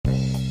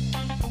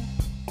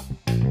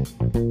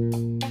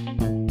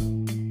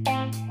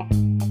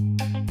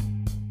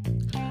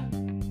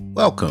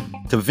Welcome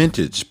to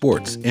Vintage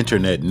Sports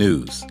Internet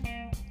News.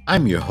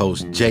 I'm your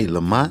host, Jay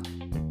Lamont,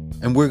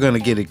 and we're going to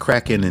get it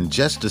cracking in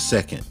just a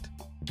second.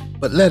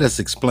 But let us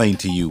explain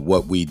to you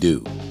what we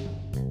do.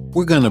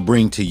 We're going to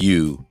bring to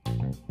you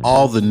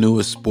all the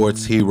newest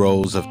sports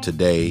heroes of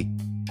today,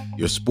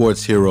 your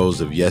sports heroes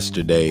of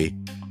yesterday,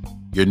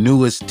 your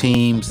newest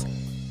teams,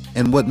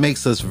 and what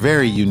makes us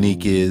very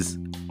unique is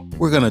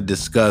we're going to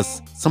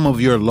discuss some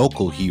of your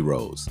local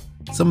heroes,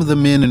 some of the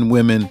men and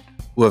women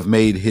who have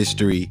made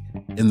history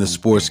in the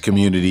sports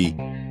community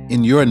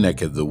in your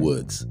neck of the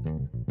woods.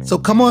 So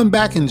come on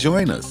back and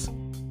join us.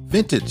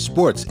 Vintage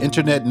Sports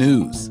Internet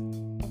News.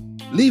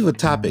 Leave a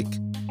topic,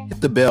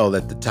 hit the bell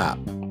at the top.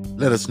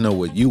 Let us know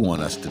what you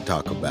want us to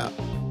talk about.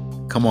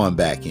 Come on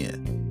back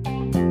in.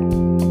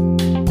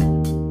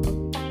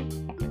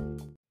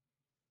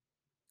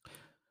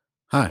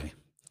 Hi.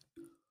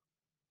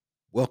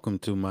 Welcome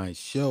to my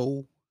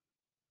show.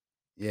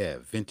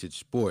 Vintage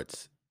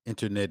Sports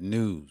Internet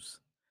News.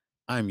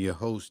 I'm your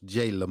host,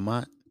 Jay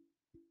Lamont.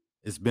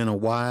 It's been a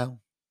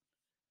while.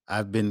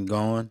 I've been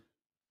gone.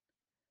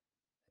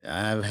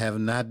 I have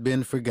not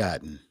been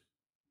forgotten.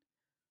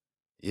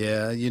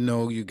 Yeah,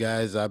 you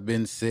guys, I've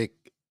been sick.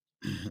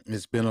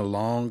 It's been a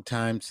long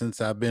time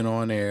since I've been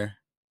on air,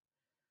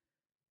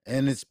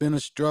 and it's been a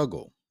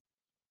struggle.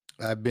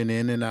 I've been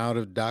in and out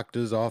of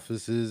doctors'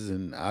 offices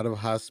and out of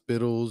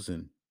hospitals,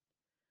 and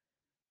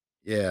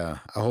I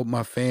hope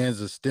my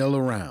fans are still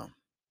around.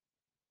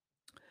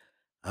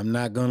 I'm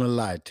not going to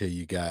lie to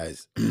you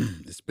guys.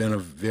 It's been a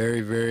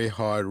very, very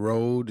hard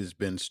road. It's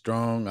been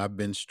strong. I've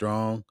been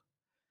strong.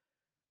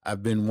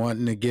 I've been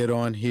wanting to get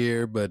on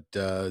here, but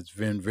it's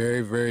been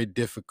very, very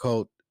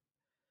difficult.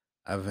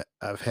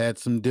 I've had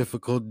some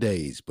difficult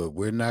days, but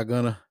we're not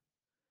gonna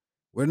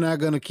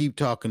keep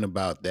talking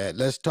about that.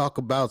 Let's talk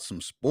about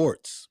some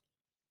sports.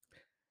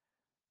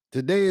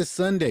 Today is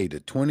Sunday, the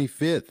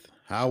 25th.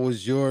 How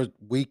was your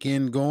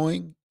weekend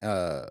going?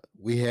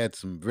 We had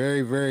some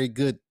very, very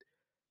good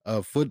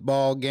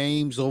football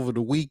games over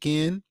the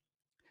weekend.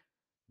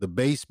 The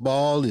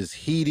baseball is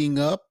heating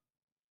up.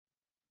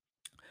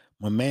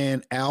 My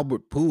man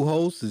Albert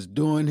Pujols is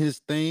doing his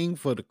thing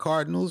for the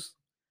Cardinals.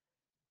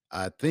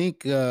 I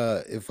think,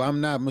 if I'm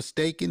not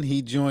mistaken,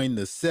 he joined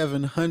the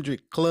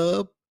 700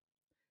 Club,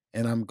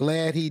 and I'm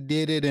glad he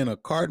did it in a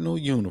Cardinal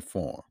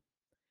uniform.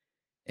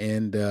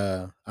 And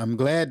I'm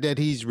glad that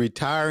he's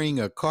retiring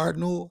a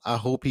Cardinal. I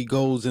hope he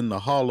goes in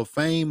the Hall of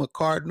Fame a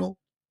Cardinal,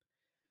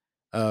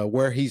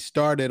 where he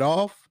started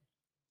off.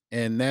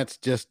 And that's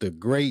just a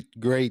great,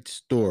 great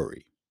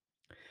story.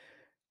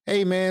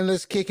 Hey, man,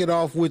 let's kick it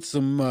off with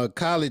some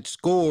college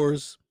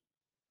scores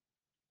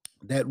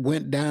that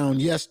went down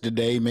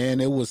yesterday, man.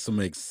 There was some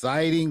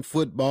exciting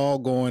football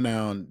going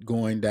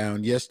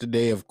down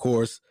yesterday. Of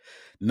course,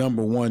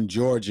 number one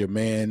Georgia,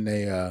 man.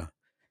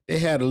 They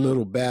had a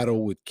little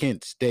battle with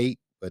Kent State,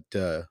 but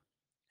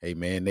hey,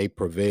 man, they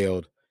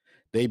prevailed.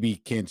 They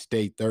beat Kent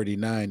State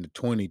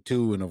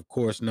 39-22, and of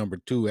course, number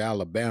two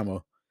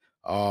Alabama.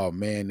 Oh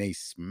man, they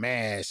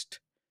smashed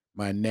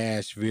my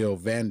Nashville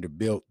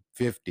Vanderbilt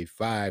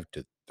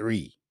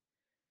 55-3.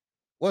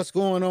 What's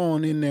going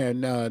on in there,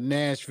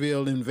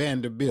 Nashville and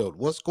Vanderbilt?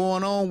 What's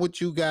going on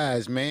with you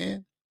guys,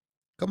 man?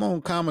 Come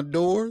on,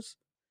 Commodores.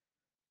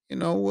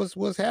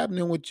 What's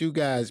happening with you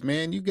guys,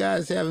 man? You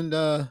guys haven't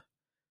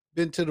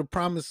been to the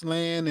promised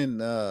land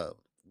and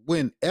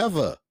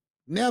whenever,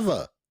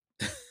 never.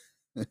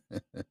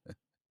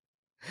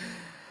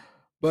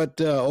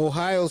 But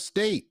Ohio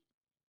State,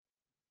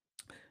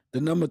 the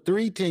number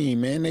 3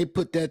 team, man, they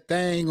put that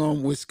thing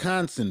on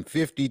Wisconsin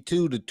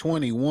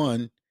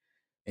 52-21.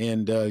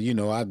 And,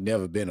 I've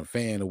never been a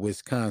fan of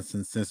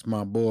Wisconsin since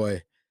my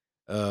boy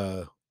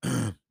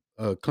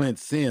Clint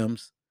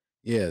Sims.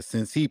 Yeah,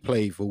 since he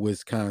played for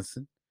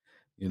Wisconsin.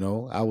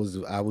 I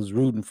was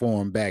rooting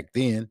for him back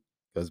then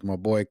because my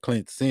boy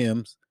Clint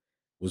Sims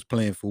was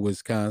playing for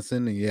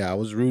Wisconsin. And, I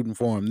was rooting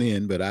for him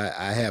then, but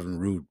I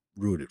haven't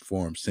rooted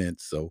for him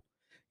since. So,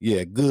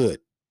 yeah, good.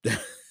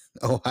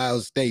 Ohio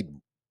State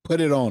put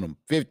it on them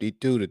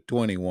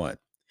 52-21.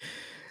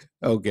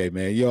 Okay,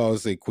 man. You all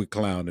say quit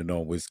clowning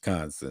on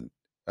Wisconsin.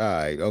 All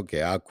right,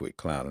 okay, I'll quit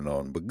clowning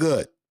on them, but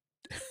good.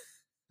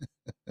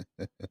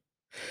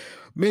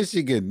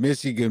 Michigan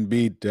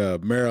beat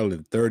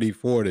Maryland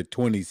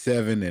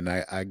 34-27, and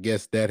I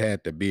guess that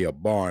had to be a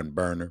barn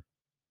burner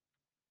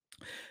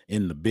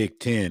in the Big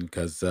Ten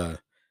because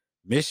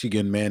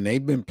Michigan, man,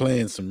 they've been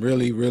playing some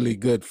really, really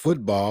good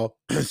football.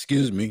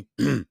 Excuse me.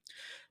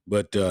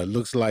 But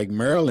looks like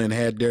Maryland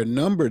had their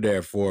number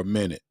there for a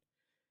minute.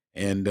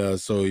 And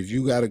so if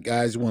you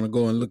guys want to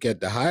go and look at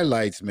the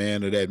highlights,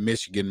 man, of that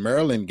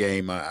Michigan-Maryland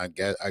game, I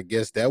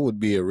guess that would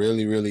be a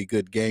really, really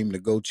good game to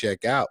go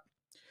check out.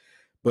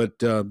 But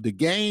the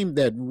game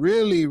that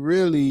really,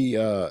 really,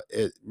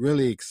 it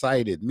really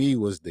excited me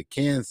was the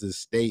Kansas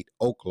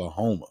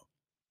State-Oklahoma.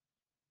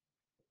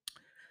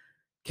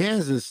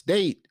 Kansas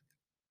State,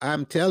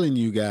 I'm telling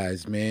you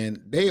guys,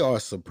 man, they are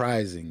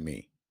surprising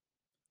me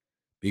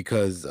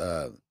because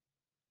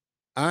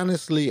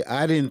honestly,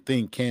 I didn't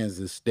think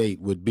Kansas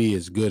State would be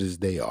as good as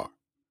they are.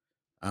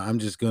 I'm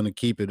just gonna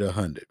keep it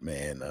 100,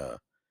 man.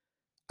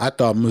 I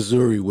thought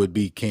Missouri would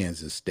beat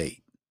Kansas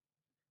State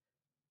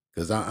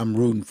because I'm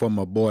rooting for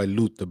my boy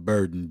Luther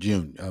Burden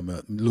Jr.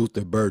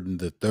 Luther Burden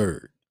the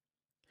third.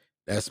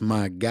 That's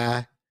my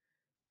guy,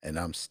 and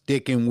I'm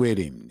sticking with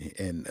him.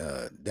 And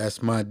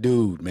that's my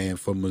dude, man,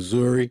 for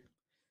Missouri.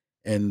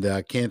 And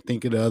I can't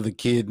think of the other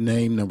kid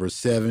name, number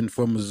 7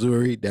 for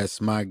Missouri. That's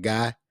my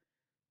guy.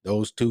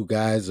 Those two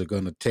guys are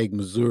going to take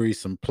Missouri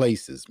some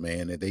places,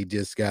 man, and they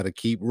just got to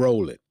keep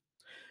rolling.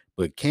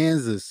 But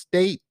Kansas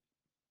State,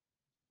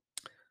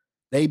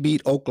 they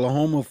beat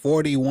Oklahoma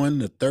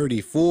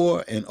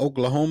 41-34, and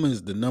Oklahoma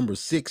is the number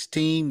 6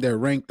 team. They're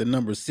ranked the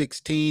number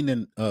 16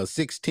 and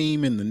 6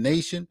 team in the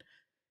nation.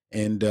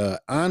 And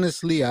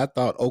honestly, I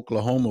thought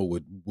Oklahoma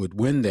would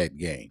win that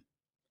game.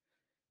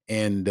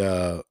 And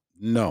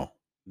no,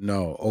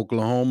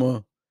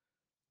 Oklahoma.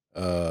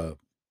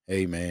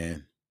 Hey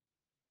man,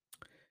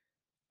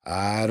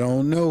 I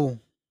don't know.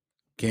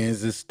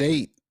 Kansas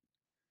State.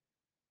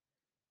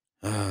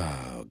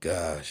 Oh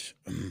gosh,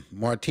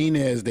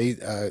 Martinez.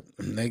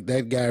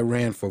 That guy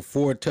ran for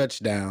 4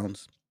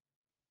 touchdowns,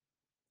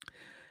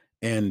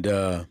 and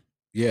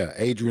yeah,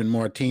 Adrian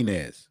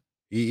Martinez.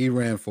 He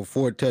ran for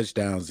 4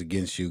 touchdowns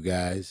against you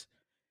guys,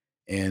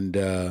 and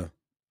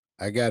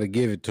I got to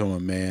give it to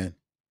him, man.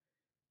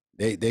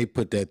 They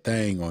put that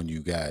thing on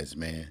you guys,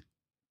 man.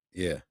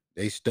 Yeah,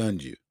 they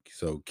stunned you.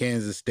 So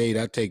Kansas State,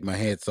 I take my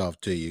hats off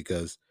to you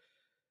because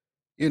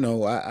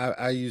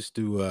I used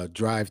to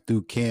drive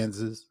through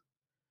Kansas,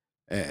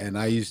 and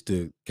I used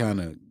to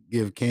kind of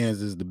give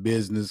Kansas the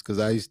business because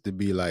I used to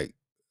be like,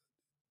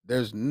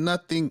 "There's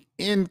nothing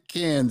in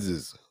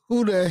Kansas.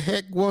 Who the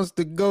heck wants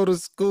to go to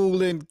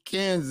school in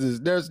Kansas?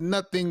 There's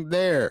nothing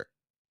there.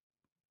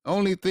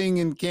 Only thing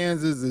in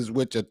Kansas is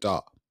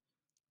Wichita.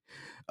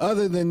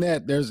 Other than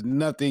that, there's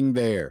nothing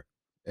there."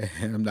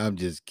 And I'm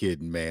just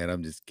kidding, man.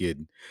 I'm just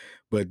kidding.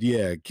 But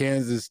yeah,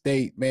 Kansas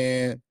State,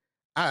 man,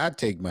 I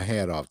take my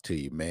hat off to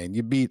you, man.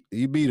 You beat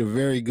a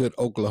very good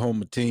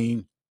Oklahoma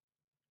team.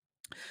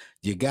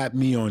 You got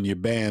me on your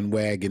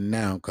bandwagon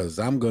now because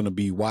I'm gonna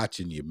be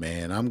watching you,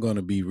 man. I'm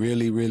gonna be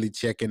really, really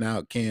checking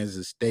out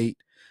Kansas State.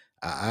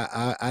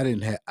 I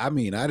didn't have. I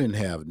mean, I didn't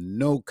have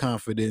no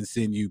confidence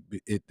in you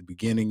at the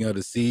beginning of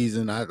the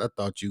season. I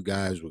thought you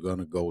guys were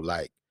gonna go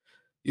like,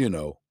 you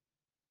know,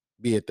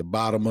 be at the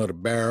bottom of the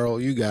barrel.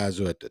 You guys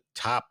are at the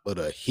top of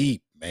the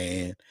heap,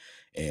 man.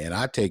 And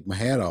I take my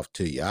hat off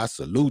to you. I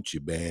salute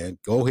you, man.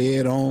 Go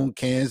ahead on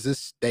Kansas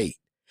State.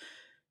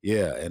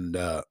 Yeah, and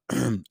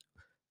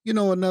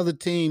another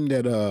team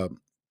that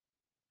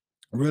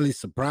really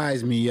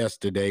surprised me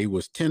yesterday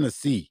was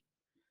Tennessee.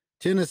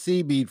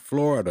 Tennessee beat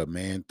Florida,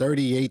 man,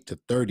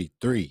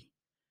 38-33.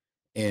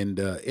 And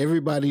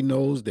everybody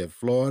knows that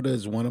Florida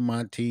is one of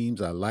my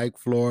teams. I like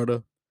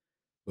Florida.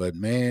 But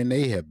man,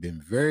 they have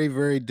been very,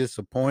 very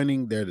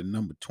disappointing. They're the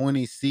number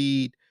 20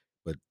 seed,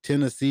 but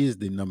Tennessee is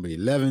the number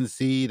 11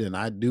 seed, and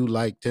I do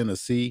like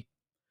Tennessee.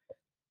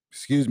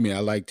 Excuse me, I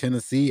like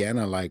Tennessee and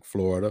I like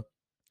Florida.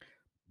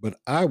 But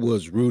I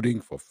was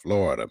rooting for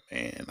Florida,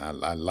 man.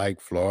 I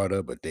like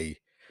Florida, but they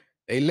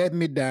let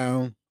me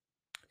down.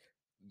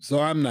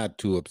 So I'm not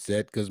too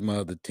upset because my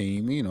other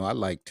team, I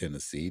like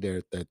Tennessee.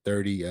 They're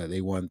 30.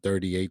 They won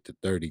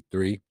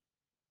 38-33.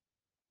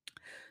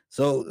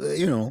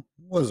 So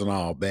wasn't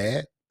all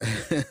bad,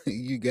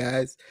 you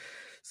guys.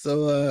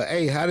 So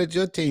hey, how did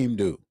your team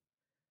do?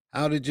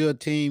 How did your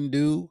team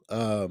do?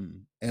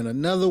 And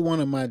another one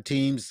of my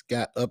teams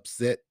got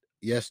upset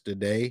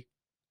yesterday.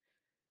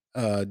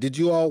 Did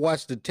you all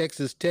watch the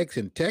Texas Tech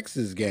and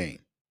Texas game?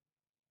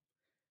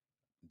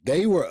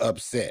 They were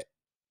upset.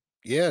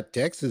 Yeah,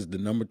 Texas, the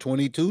number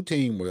 22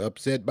 team, were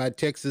upset by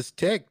Texas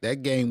Tech.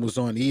 That game was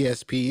on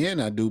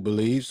ESPN, I do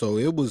believe. So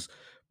it was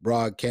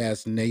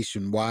broadcast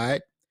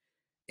nationwide.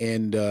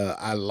 And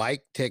I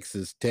like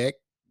Texas Tech.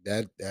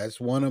 That's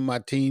one of my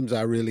teams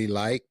I really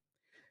like.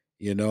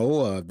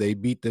 They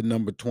beat the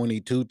number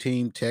 22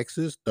 team,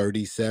 Texas,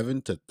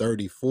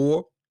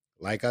 37-34.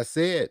 Like I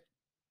said,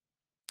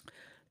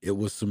 it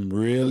was some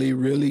really,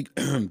 really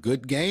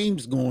good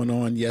games going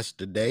on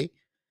yesterday.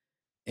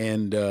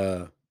 And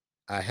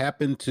I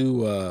happened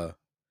to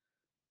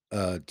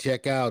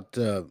check out,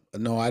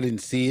 no, I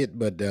didn't see it,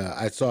 but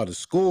I saw the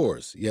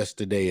scores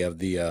yesterday of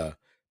the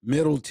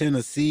Middle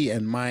Tennessee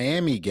and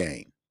Miami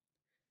game.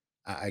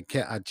 I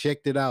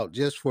checked it out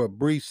just for a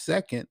brief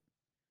second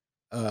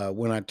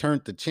when I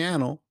turned the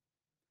channel,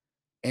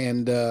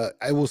 and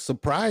it was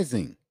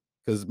surprising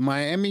because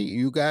Miami,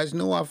 you guys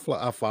know I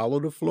follow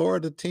the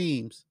Florida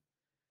teams,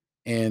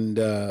 and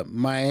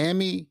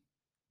Miami,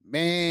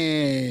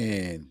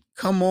 man,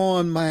 come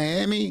on,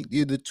 Miami,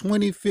 you're the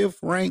 25th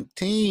ranked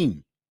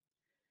team,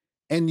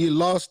 and you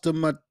lost to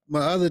my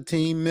other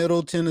team,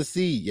 Middle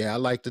Tennessee. Yeah, I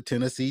like the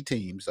Tennessee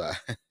team, so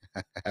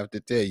I have to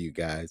tell you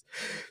guys.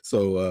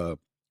 So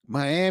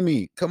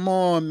Miami, come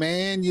on,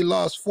 man, you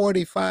lost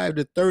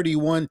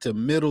 45-31 to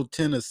Middle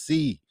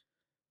Tennessee.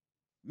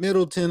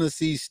 Middle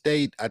Tennessee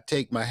State, I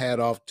take my hat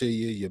off to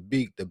you. You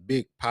beat the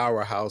big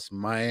powerhouse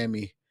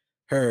Miami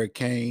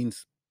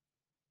Hurricanes.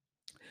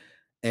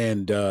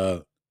 And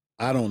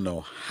I don't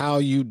know how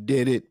you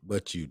did it,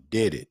 but you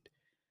did it.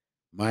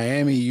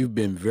 Miami, you've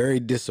been very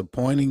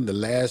disappointing the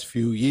last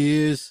few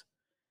years.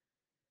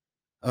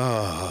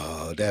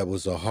 Oh, that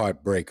was a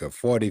heartbreaker,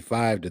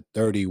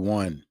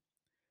 45-31.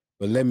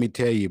 But let me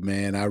tell you,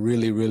 man, I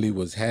really, really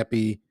was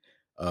happy.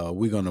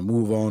 We're going to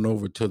move on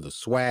over to the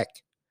SWAC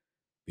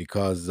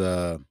because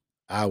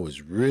I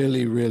was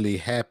really, really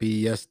happy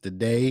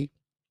yesterday.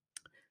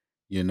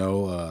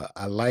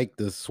 I like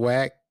the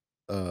SWAC.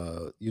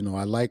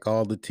 I like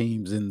all the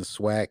teams in the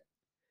SWAC,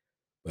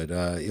 but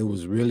it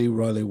was really,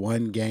 really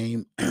one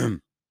game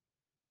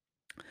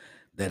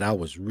that I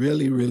was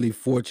really, really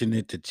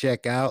fortunate to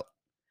check out.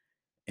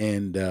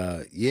 And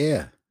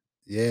yeah,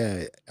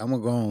 I'm gonna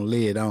go and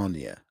lay it on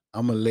you.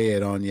 I'm gonna lay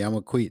it on you. I'm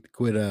gonna quit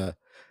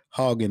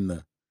hogging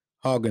the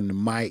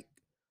mic.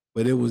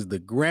 But it was the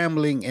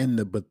Grambling and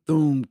the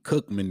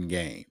Bethune-Cookman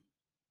game.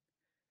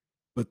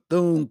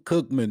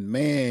 Bethune-Cookman,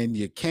 man,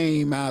 you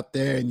came out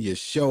there and you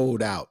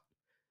showed out.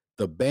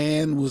 The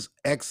band was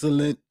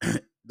excellent.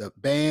 The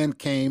band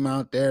came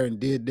out there and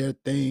did their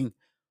thing.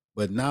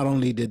 But not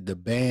only did the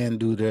band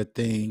do their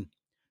thing,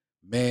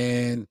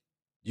 man,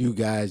 you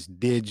guys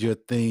did your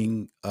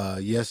thing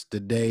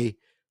yesterday.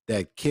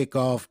 That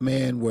kickoff,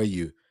 man, where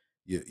you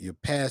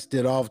passed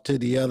it off to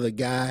the other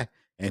guy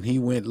and he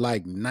went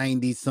like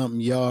 90 something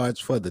yards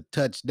for the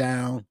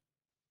touchdown.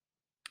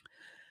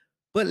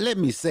 But let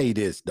me say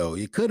this though,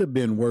 it could have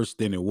been worse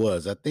than it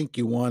was. I think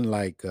you won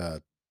like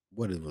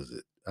what was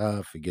it?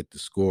 I forget the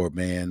score,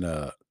 man.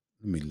 Let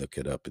me look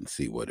it up and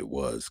see what it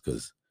was,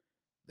 because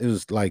it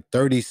was like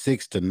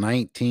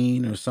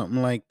 36-19 or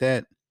something like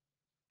that.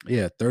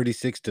 Yeah,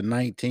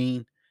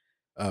 36-19,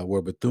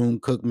 where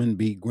Bethune-Cookman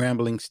beat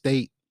Grambling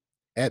State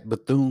at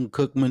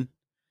Bethune-Cookman.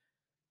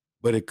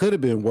 But it could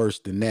have been worse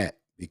than that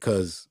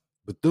because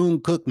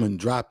Bethune-Cookman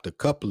dropped a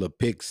couple of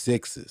pick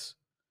sixes.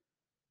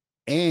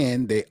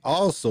 And they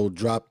also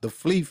dropped the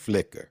flea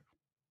flicker.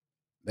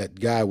 That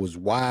guy was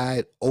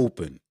wide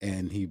open,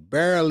 and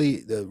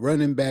the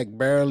running back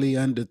barely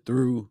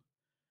underthrew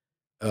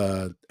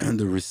the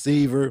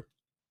receiver.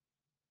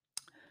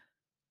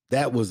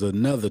 That was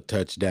another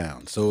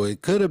touchdown. So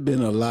it could have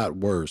been a lot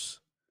worse.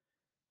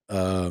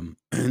 And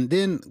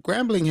then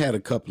Grambling had a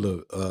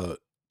couple of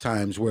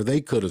times where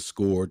they could have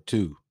scored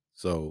too.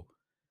 So,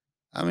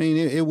 I mean,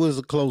 it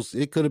was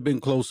it could have been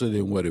closer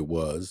than what it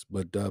was.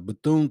 But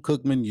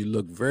Bethune-Cookman, you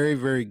look very,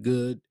 very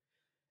good.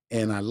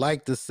 And I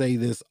like to say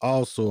this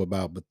also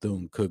about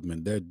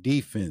Bethune-Cookman. Their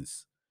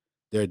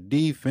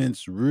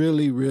defense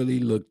really, really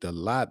looked a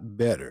lot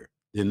better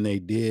than they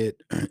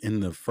did in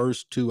the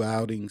first two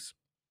outings.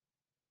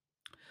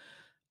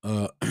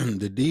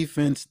 The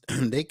defense,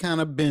 they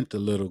kind of bent a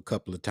little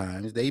couple of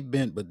times. They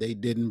bent, but they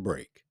didn't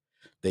break.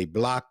 They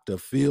blocked a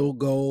field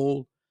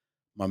goal.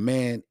 My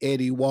man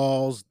Eddie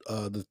Walls,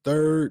 the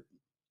third,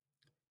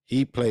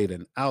 he played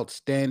an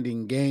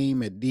outstanding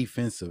game at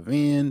defensive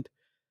end.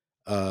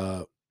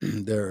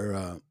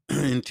 Their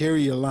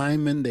interior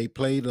linemen, they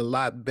played a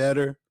lot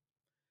better.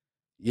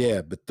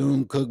 Yeah,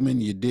 Bethune-Cookman,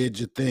 you did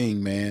your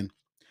thing, man.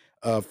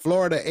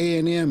 Florida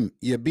A&M,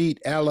 you beat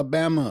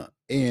Alabama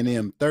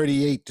A&M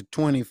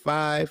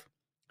 38-25.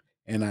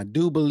 And I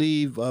do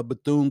believe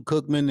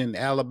Bethune-Cookman and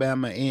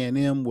Alabama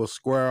A&M will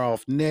square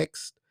off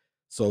next.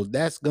 So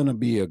that's going to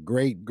be a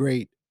great,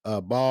 great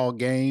ball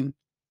game.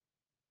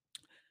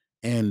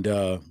 And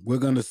we're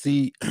going to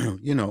see,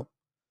 we're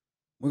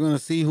going to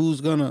see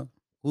who's going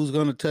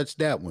to touch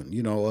that one.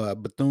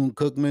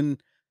 Bethune-Cookman,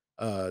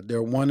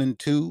 they're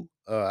 1-2.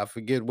 I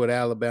forget what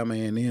Alabama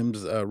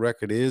A&M's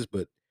record is,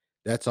 but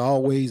that's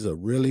always a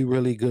really,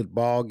 really good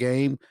ball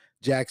game.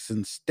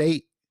 Jackson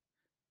State,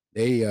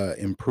 they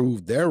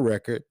improved their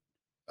record.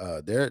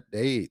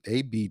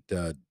 They beat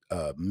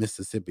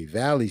Mississippi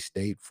Valley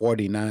State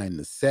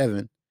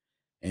 49-7,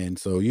 and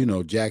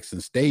so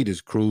Jackson State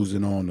is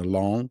cruising on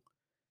along.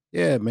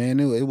 Yeah, man,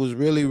 it was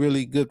really,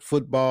 really good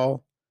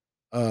football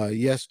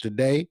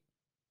yesterday,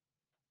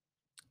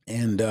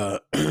 and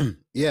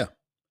yeah,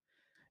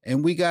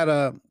 and we got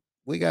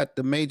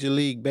the Major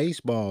League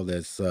Baseball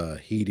that's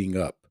heating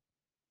up.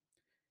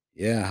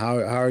 Yeah, how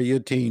are your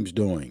teams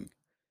doing?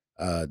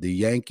 The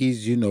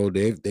Yankees,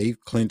 they've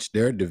clinched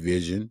their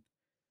division.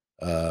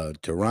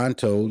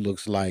 Toronto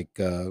looks like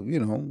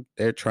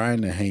they're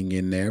trying to hang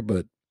in there,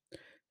 but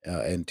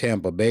and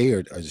Tampa Bay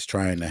are just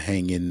trying to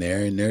hang in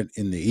there, and they're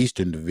in the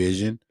Eastern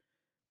Division.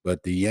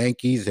 But the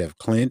Yankees have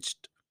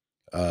clinched.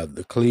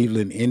 The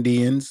Cleveland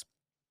Indians,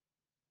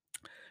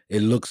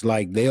 it looks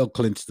like they'll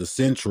clinch the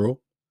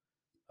Central.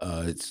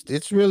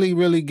 It's really,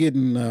 really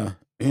getting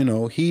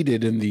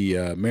heated in the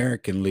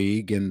American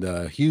League,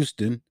 and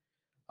Houston.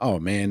 Oh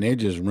man, they're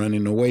just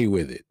running away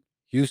with it.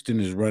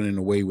 Houston is running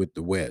away with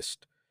the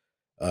West.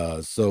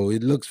 So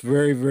it looks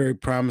very, very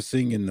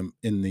promising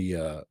in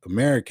the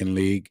American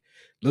League.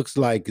 Looks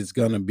like it's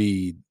going to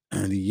be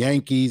the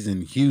Yankees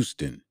and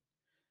Houston.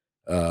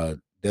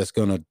 that's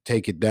going to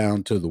take it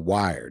down to the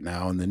wire.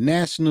 Now, in the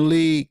National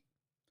League,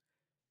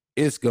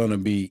 it's going to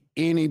be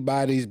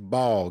anybody's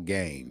ball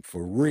game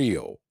for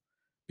real,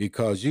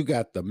 because you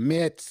got the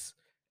Mets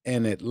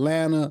and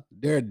Atlanta.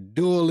 They're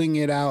dueling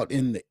it out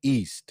in the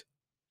East.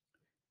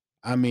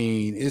 I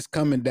mean, it's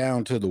coming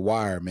down to the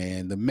wire,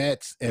 man. The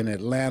Mets and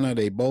Atlanta,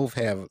 they both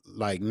have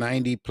like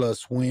 90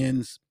 plus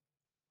wins.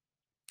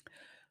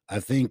 I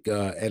think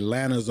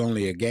Atlanta's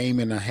only a game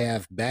and a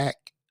half back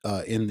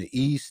in the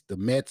East. The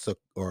Mets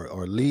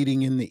are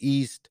leading in the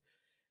East,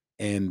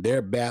 and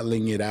they're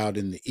battling it out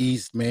in the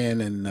East, man.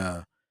 And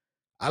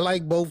I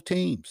like both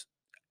teams.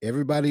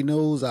 Everybody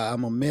knows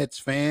I'm a Mets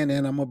fan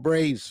and I'm a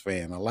Braves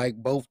fan. I like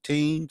both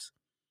teams.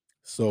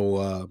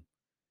 So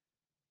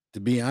to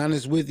be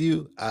honest with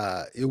you,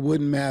 it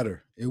wouldn't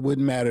matter. It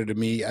wouldn't matter to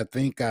me. I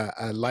think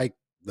I like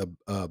the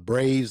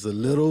Braves a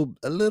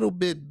little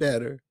bit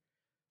better,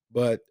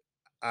 but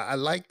I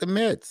like the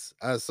Mets.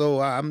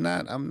 So I'm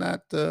not.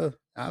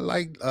 I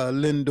like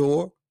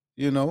Lindor.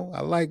 You know,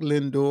 I like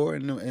Lindor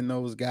and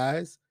those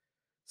guys.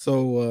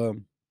 So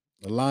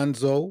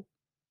Alonso,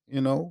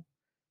 you know,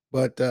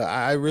 but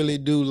I really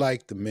do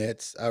like the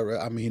Mets.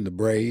 I mean the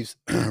Braves.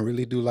 I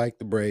really do like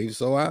the Braves.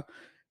 So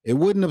it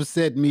wouldn't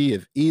upset me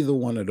if either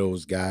one of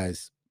those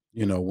guys,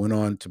 you know, went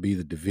on to be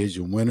the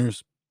division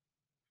winners.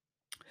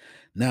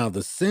 Now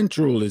the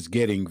Central is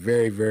getting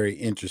very, very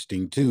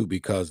interesting too,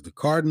 because the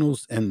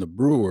Cardinals and the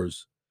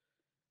Brewers,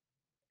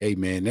 hey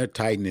man, they're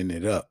tightening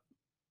it up.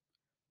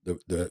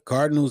 The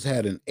Cardinals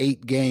had an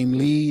 8-game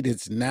lead.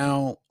 It's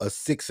now a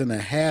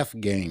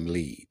 6.5-game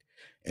lead,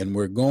 and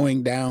we're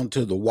going down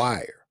to the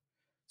wire.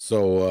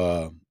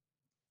 So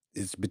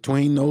it's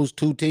between those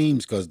two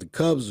teams, because the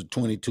Cubs are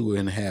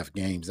 22.5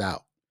 games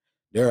out.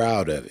 They're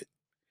out of it.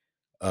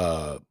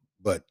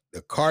 But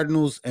the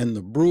Cardinals and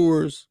the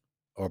Brewers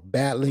are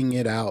battling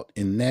it out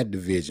in that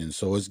division.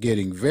 So it's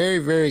getting very,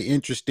 very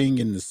interesting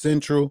in the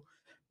Central.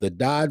 The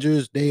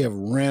Dodgers, they have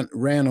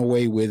ran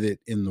away with it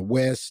in the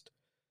West.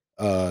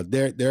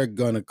 They're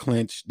gonna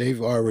clinch.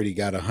 They've already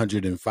got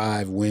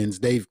 105 wins.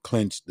 They've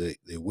clinched the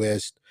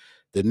West.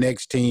 The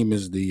next team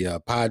is the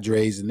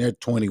Padres, and they're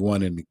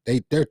 21 and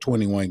they're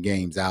 21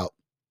 games out.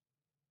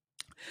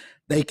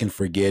 They can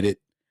forget it.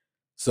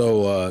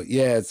 So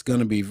yeah, it's going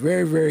to be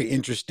very, very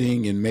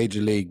interesting in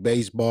Major League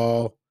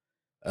Baseball.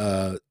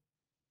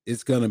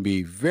 It's going to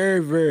be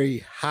very, very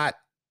hot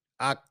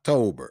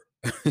October.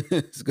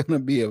 It's going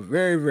to be a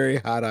very, very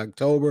hot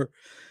October.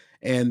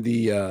 And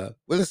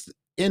let's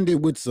end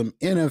it with some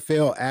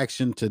NFL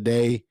action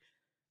today.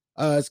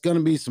 It's going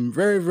to be some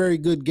very, very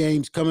good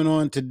games coming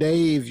on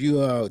today. If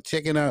you are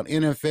checking out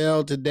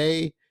NFL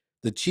today,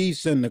 the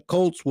Chiefs and the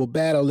Colts will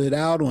battle it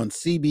out on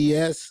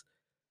CBS.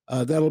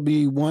 That'll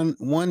be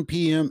 1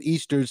 p.m.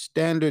 Eastern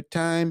Standard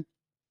Time.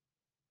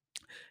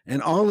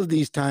 And all of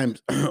these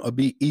times will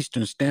be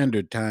Eastern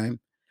Standard Time.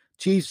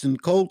 Chiefs and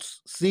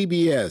Colts,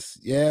 CBS.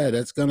 Yeah,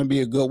 that's going to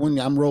be a good one.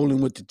 I'm rolling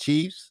with the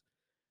Chiefs.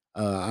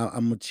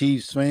 I'm a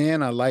Chiefs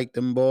fan. I like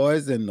them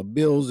boys. And the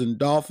Bills and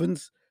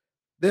Dolphins,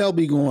 they'll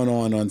be going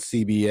on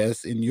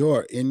CBS in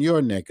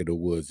your neck of the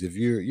woods, if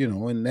you're, you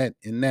know, in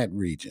that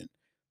region.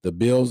 The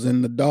Bills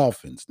and the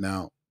Dolphins.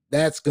 Now,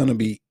 that's going to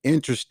be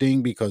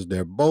interesting because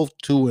they're both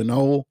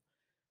 2-0.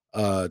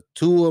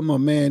 Tua, my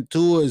man,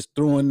 Tua is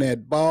throwing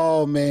that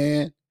ball,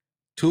 man.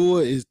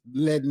 Tua is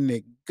letting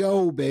it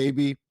go,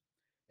 baby.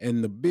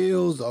 And the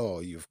Bills,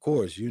 of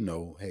course, you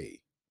know, hey,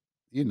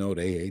 you know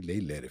they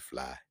let it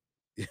fly.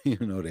 You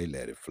know they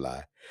let it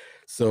fly.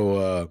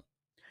 So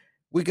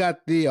we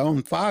got the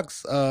on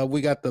Fox,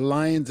 we got the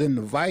Lions and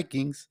the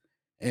Vikings,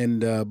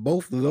 and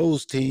both of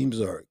those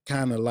teams are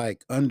kind of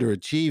like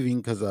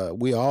underachieving, because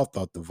we all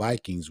thought the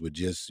Vikings would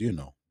just, you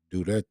know,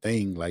 do their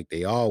thing like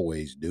they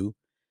always do,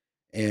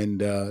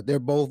 and they're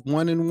both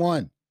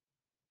 1-1.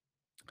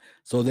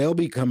 So they'll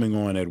be coming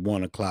on at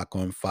 1 o'clock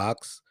on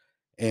Fox,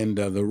 and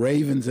the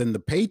Ravens and the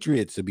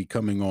Patriots will be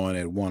coming on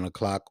at 1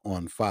 o'clock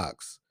on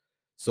Fox.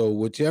 So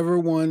whichever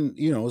one,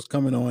 you know, is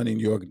coming on in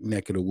your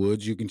neck of the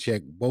woods, you can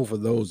check both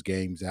of those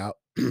games out.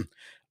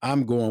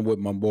 I'm going with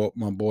my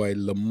boy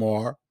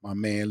Lamar, my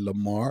man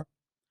Lamar.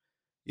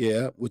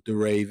 Yeah, with the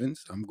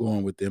Ravens. I'm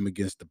going with them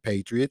against the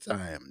Patriots.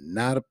 I am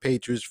not a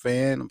Patriots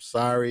fan. I'm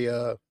sorry,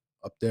 up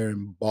there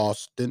in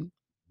Boston,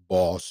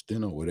 or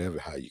whatever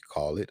how you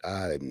call it.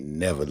 I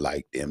never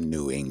liked them,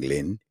 New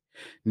England.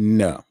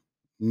 No.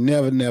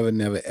 Never, never,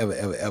 never, ever,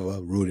 ever,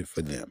 ever rooted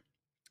for them.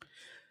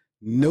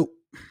 Nope.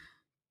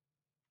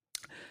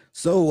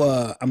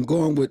 So I'm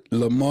going with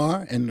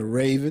Lamar and the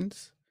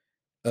Ravens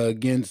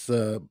against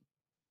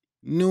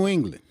New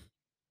England.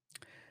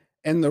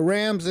 And the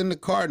Rams and the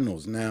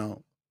Cardinals.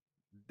 Now,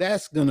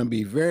 that's going to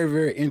be very,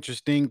 very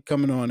interesting,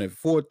 coming on at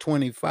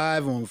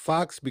 4:25 on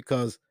Fox,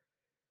 because,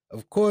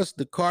 of course,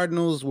 the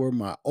Cardinals were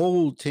my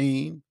old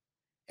team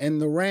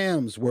and the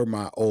Rams were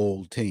my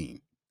old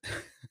team,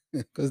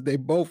 because they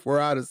both were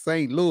out of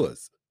St.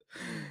 Louis.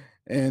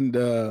 And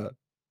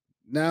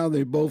now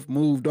they both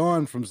moved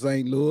on from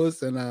St.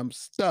 Louis, and I'm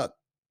stuck.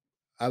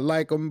 I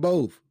like them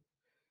both.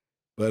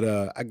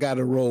 But I got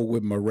to roll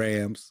with my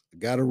Rams.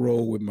 Got to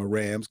roll with my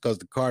Rams because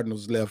the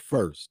Cardinals left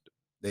first.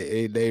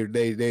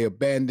 They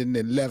abandoned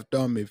and left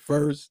on me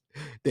first.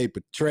 They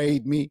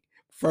betrayed me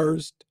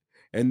first,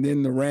 and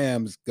then the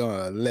Rams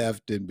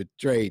left and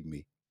betrayed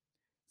me.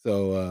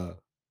 So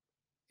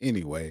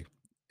anyway,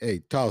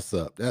 hey, toss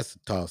up. That's a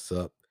toss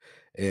up.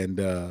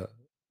 And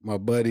my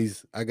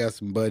buddies, I got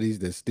some buddies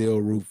that still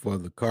root for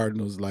the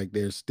Cardinals like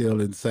they're still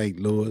in St.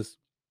 Louis.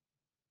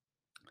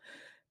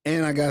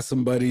 And I got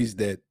some buddies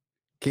that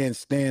can't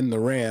stand the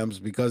Rams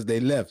because they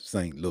left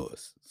St.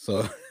 Louis.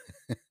 So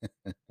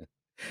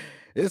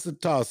it's a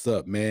toss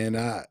up, man.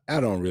 I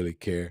don't really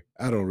care.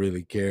 I don't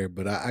really care,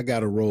 but I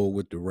got to roll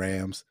with the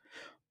Rams.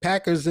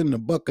 Packers and the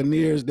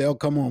Buccaneers, they'll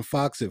come on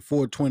Fox at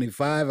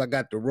 425. I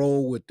got to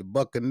roll with the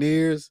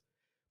Buccaneers,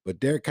 but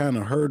they're kind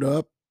of hurt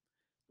up.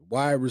 The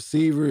wide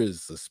receiver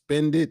is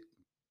suspended,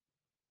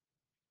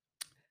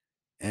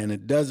 and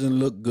it doesn't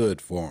look good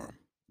for them.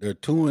 They're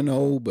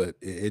 2-0, but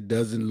it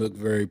doesn't look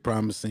very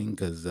promising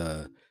because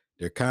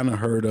they're kind of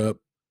hurt up.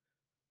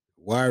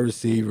 Wide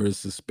receiver is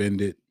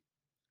suspended.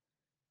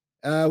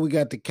 We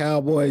got the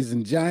Cowboys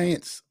and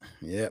Giants.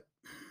 Yep,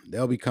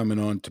 they'll be coming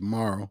on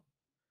tomorrow.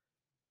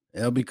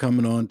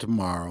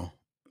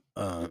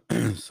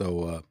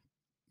 So,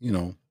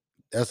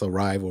 that's a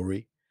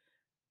rivalry.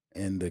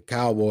 And the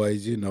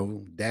Cowboys,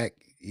 Dak,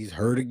 he's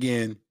hurt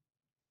again.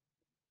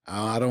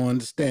 I don't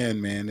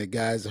understand, man. The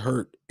guy's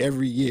hurt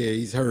every year.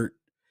 He's hurt.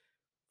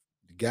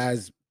 The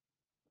guy's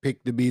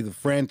picked to be the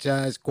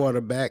franchise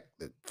quarterback,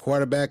 the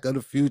quarterback of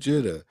the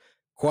future, the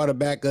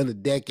quarterback of the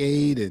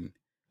decade, and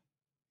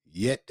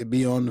yet to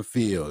be on the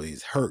field.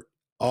 He's hurt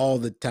all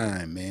the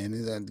time, man.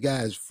 The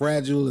guy is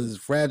fragile as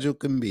fragile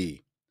can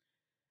be.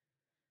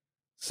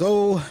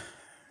 So,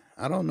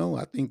 I don't know.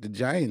 I think the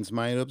Giants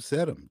might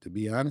upset him, to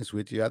be honest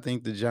with you. I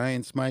think the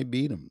Giants might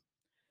beat him.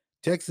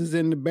 Texas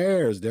and the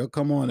Bears, they'll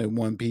come on at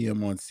 1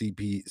 p.m. on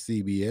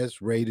CBS.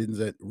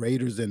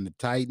 Raiders and the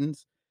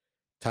Titans.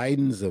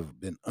 Titans have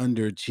been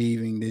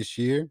underachieving this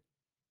year.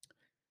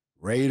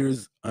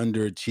 Raiders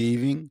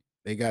underachieving.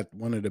 They got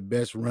one of the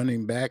best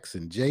running backs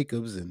in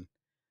Jacobs. And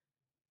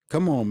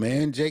come on,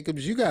 man.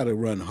 Jacobs, you got to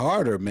run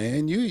harder,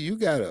 man. You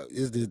got to,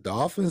 is this the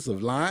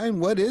offensive line?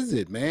 What is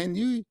it,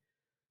 man?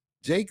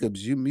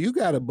 Jacobs, you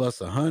got to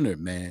bust 100,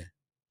 man.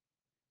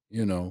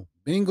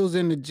 Bengals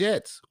and the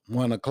Jets,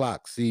 1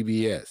 o'clock,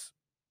 CBS.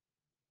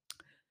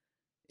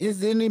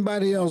 Is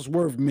anybody else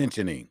worth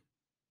mentioning?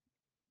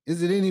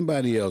 Is it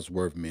anybody else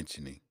worth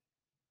mentioning?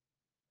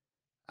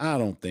 I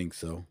don't think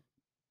so.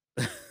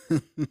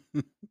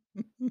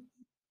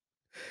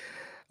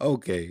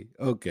 Okay.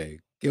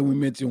 Can we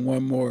mention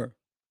one more?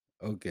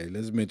 Okay,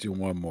 let's mention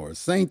one more.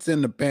 Saints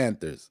and the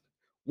Panthers,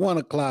 1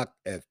 o'clock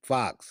at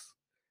Fox.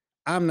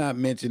 I'm not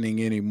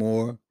mentioning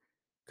anymore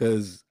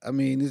because,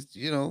 it's,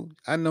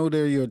 I know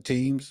they're your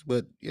teams,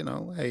 but,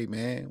 hey,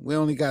 man, we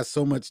only got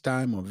so much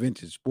time on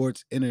Vintage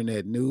Sports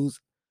Internet News.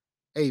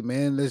 Hey,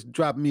 man, let's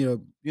drop me a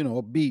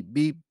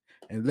beep,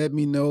 and let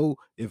me know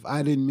if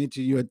I didn't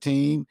mention your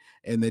team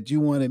and that you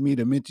wanted me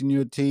to mention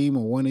your team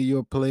or one of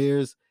your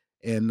players.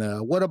 And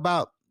what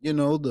about,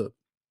 the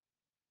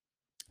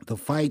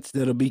fights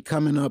that'll be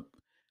coming up?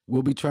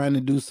 We'll be trying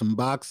to do some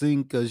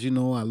boxing because, I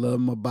love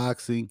my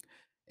boxing.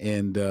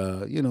 And,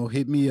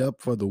 hit me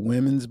up for the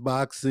women's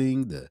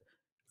boxing, the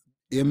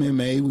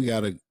MMA. We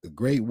got a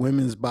great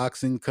women's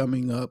boxing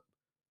coming up.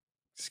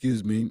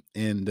 Excuse me.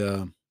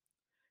 And,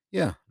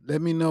 yeah,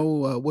 let me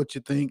know what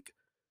you think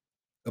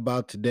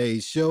about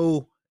today's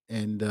show.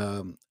 And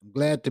I'm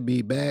glad to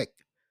be back.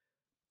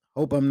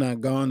 Hope I'm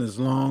not gone as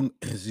long.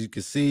 As you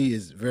can see,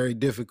 it's very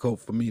difficult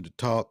for me to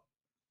talk,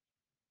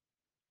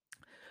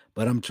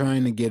 but I'm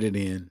trying to get it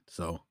in.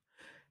 So,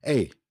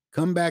 hey,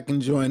 come back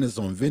and join us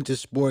on Vintage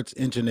Sports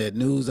Internet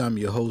News. I'm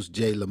your host,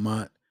 Jay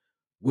Lamont.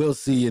 We'll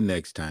see you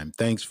next time.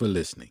 Thanks for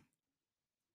listening.